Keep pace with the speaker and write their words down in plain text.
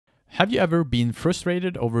Have you ever been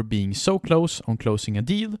frustrated over being so close on closing a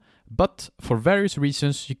deal, but for various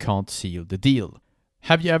reasons you can't seal the deal?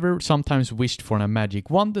 Have you ever sometimes wished for a magic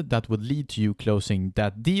wand that would lead to you closing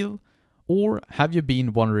that deal? Or have you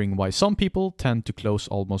been wondering why some people tend to close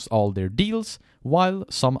almost all their deals while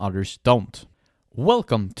some others don't?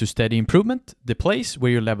 Welcome to Steady Improvement, the place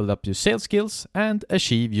where you level up your sales skills and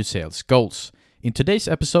achieve your sales goals. In today's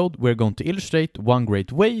episode, we're going to illustrate one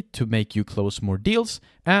great way to make you close more deals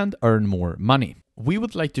and earn more money. We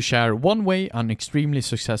would like to share one way an extremely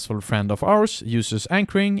successful friend of ours uses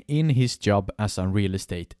anchoring in his job as a real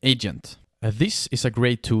estate agent. This is a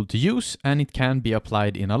great tool to use and it can be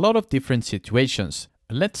applied in a lot of different situations.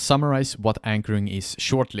 Let's summarize what anchoring is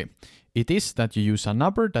shortly. It is that you use a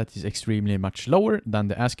number that is extremely much lower than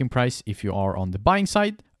the asking price if you are on the buying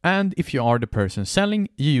side, and if you are the person selling,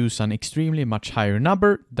 you use an extremely much higher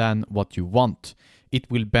number than what you want. It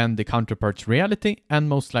will bend the counterpart's reality and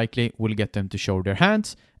most likely will get them to show their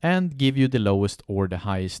hands and give you the lowest or the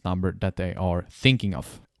highest number that they are thinking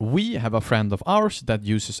of. We have a friend of ours that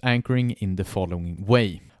uses anchoring in the following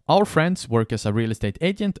way. Our friends work as a real estate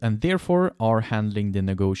agent and therefore are handling the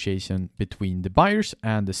negotiation between the buyers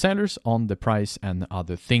and the sellers on the price and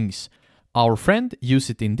other things. Our friend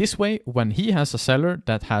uses it in this way when he has a seller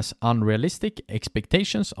that has unrealistic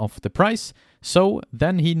expectations of the price, so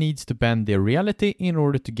then he needs to bend their reality in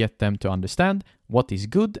order to get them to understand what is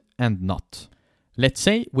good and not. Let's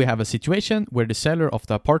say we have a situation where the seller of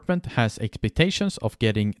the apartment has expectations of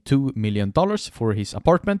getting $2 million for his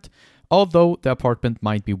apartment, although the apartment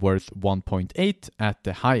might be worth 1.8 at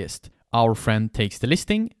the highest. Our friend takes the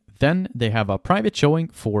listing, then they have a private showing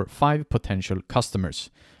for 5 potential customers.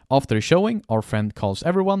 After the showing, our friend calls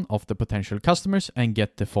everyone of the potential customers and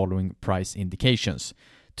get the following price indications.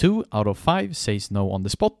 2 out of 5 says no on the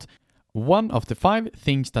spot. 1 of the 5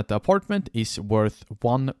 thinks that the apartment is worth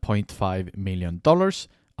 $1.5 million.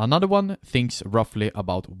 Another one thinks roughly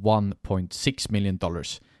about $1.6 million.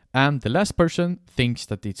 And the last person thinks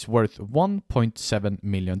that it's worth $1.7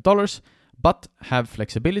 million, but have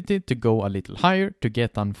flexibility to go a little higher to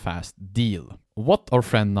get a fast deal. What our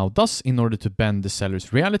friend now does in order to bend the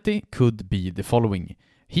seller's reality could be the following.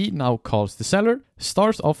 He now calls the seller,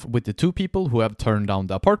 starts off with the 2 people who have turned down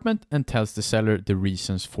the apartment and tells the seller the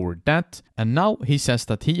reasons for that. And now he says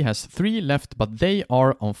that he has 3 left, but they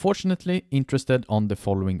are unfortunately interested on the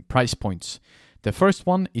following price points. The first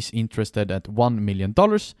one is interested at $1 million,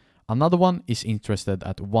 another one is interested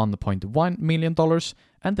at $1.1 million,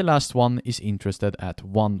 and the last one is interested at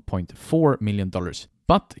 $1.4 million.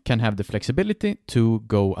 But can have the flexibility to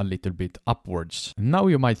go a little bit upwards. Now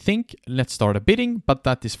you might think, let's start a bidding, but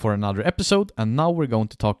that is for another episode, and now we're going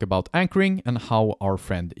to talk about anchoring and how our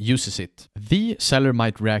friend uses it. The seller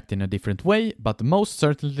might react in a different way, but most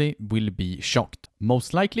certainly will be shocked.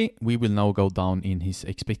 Most likely, we will now go down in his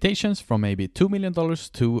expectations from maybe $2 million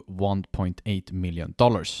to $1.8 million.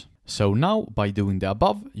 So now, by doing the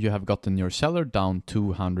above, you have gotten your seller down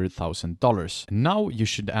 $200,000. Now you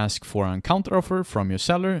should ask for a counteroffer from your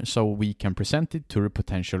seller so we can present it to your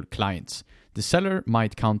potential clients. The seller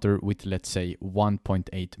might counter with, let's say,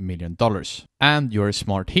 $1.8 million. And you're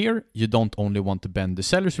smart here. You don't only want to bend the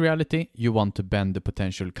seller's reality, you want to bend the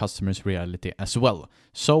potential customer's reality as well.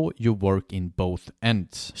 So you work in both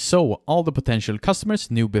ends. So all the potential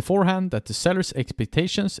customers knew beforehand that the seller's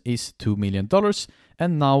expectations is $2 million.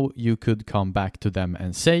 And now you could come back to them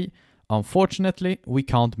and say, unfortunately, we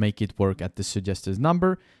can't make it work at the suggested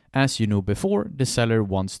number. As you knew before, the seller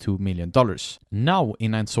wants $2 million. Now,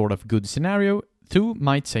 in a sort of good scenario, 2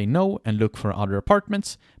 might say no and look for other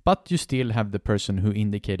apartments, but you still have the person who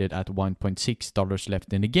indicated at $1.6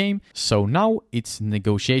 left in the game. So now it's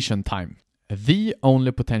negotiation time. The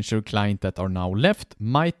only potential client that are now left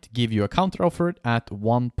might give you a counteroffer at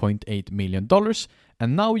 $1.8 million.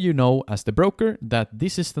 And now you know as the broker that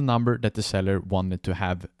this is the number that the seller wanted to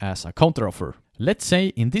have as a counteroffer. Let's say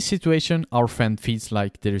in this situation our friend feels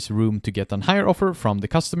like there is room to get a higher offer from the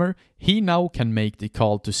customer. He now can make the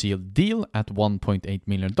call to seal the deal at $1.8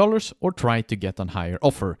 million or try to get a higher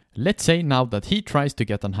offer. Let's say now that he tries to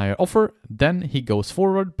get a higher offer, then he goes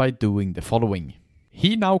forward by doing the following.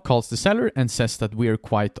 He now calls the seller and says that we are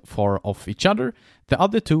quite far off each other. The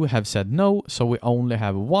other 2 have said no, so we only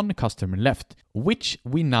have 1 customer left, which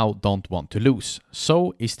we now don't want to lose.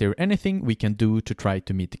 So is there anything we can do to try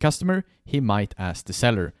to meet the customer? He might ask the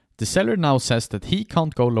seller. The seller now says that he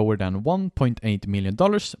can't go lower than $1.8 million,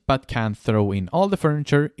 but can throw in all the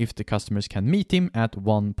furniture if the customers can meet him at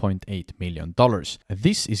 $1.8 million.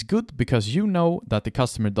 This is good because you know that the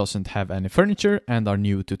customer doesn't have any furniture and are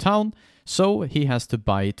new to town, so he has to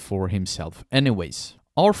buy it for himself anyways.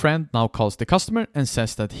 Our friend now calls the customer and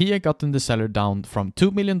says that he had gotten the seller down from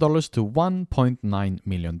 $2 million to $1.9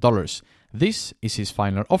 million. This is his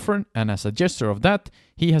final offer, and as a gesture of that,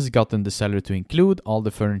 he has gotten the seller to include all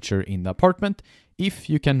the furniture in the apartment if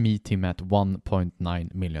you can meet him at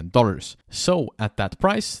 $1.9 million. So at that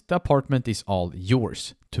price, the apartment is all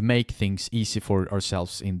yours. To make things easy for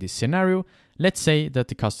ourselves in this scenario, let's say that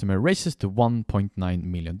the customer raises to $1.9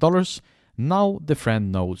 million. Now the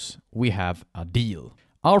friend knows we have a deal.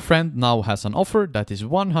 Our friend now has an offer that is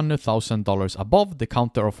 $100,000 above the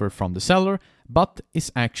counter offer from the seller, but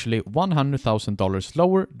is actually $100,000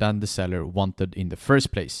 lower than the seller wanted in the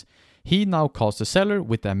first place. He now calls the seller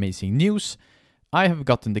with the amazing news: I have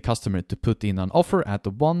gotten the customer to put in an offer at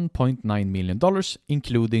 $1.9 million,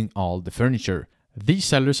 including all the furniture. These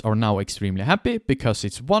sellers are now extremely happy because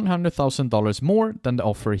it's $100,000 more than the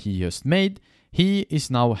offer he just made. He is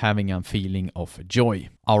now having a feeling of joy.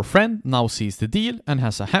 Our friend now sees the deal and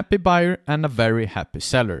has a happy buyer and a very happy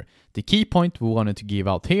seller. The key point we wanted to give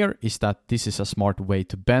out here is that this is a smart way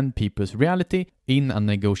to bend people's reality in a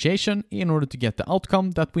negotiation in order to get the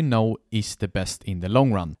outcome that we know is the best in the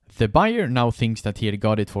long run. The buyer now thinks that he had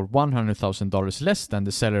got it for $100,000 less than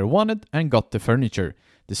the seller wanted and got the furniture.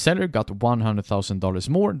 The seller got $100,000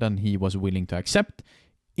 more than he was willing to accept.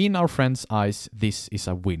 In our friend's eyes, this is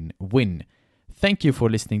a win-win. Thank you for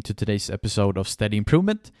listening to today's episode of Steady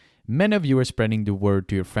Improvement. Many of you are spreading the word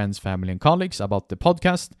to your friends, family, and colleagues about the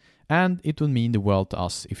podcast, and it would mean the world to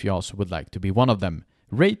us if you also would like to be one of them.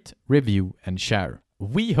 Rate, review, and share.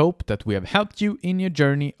 We hope that we have helped you in your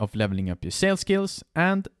journey of leveling up your sales skills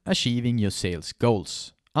and achieving your sales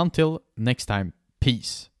goals. Until next time,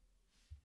 peace.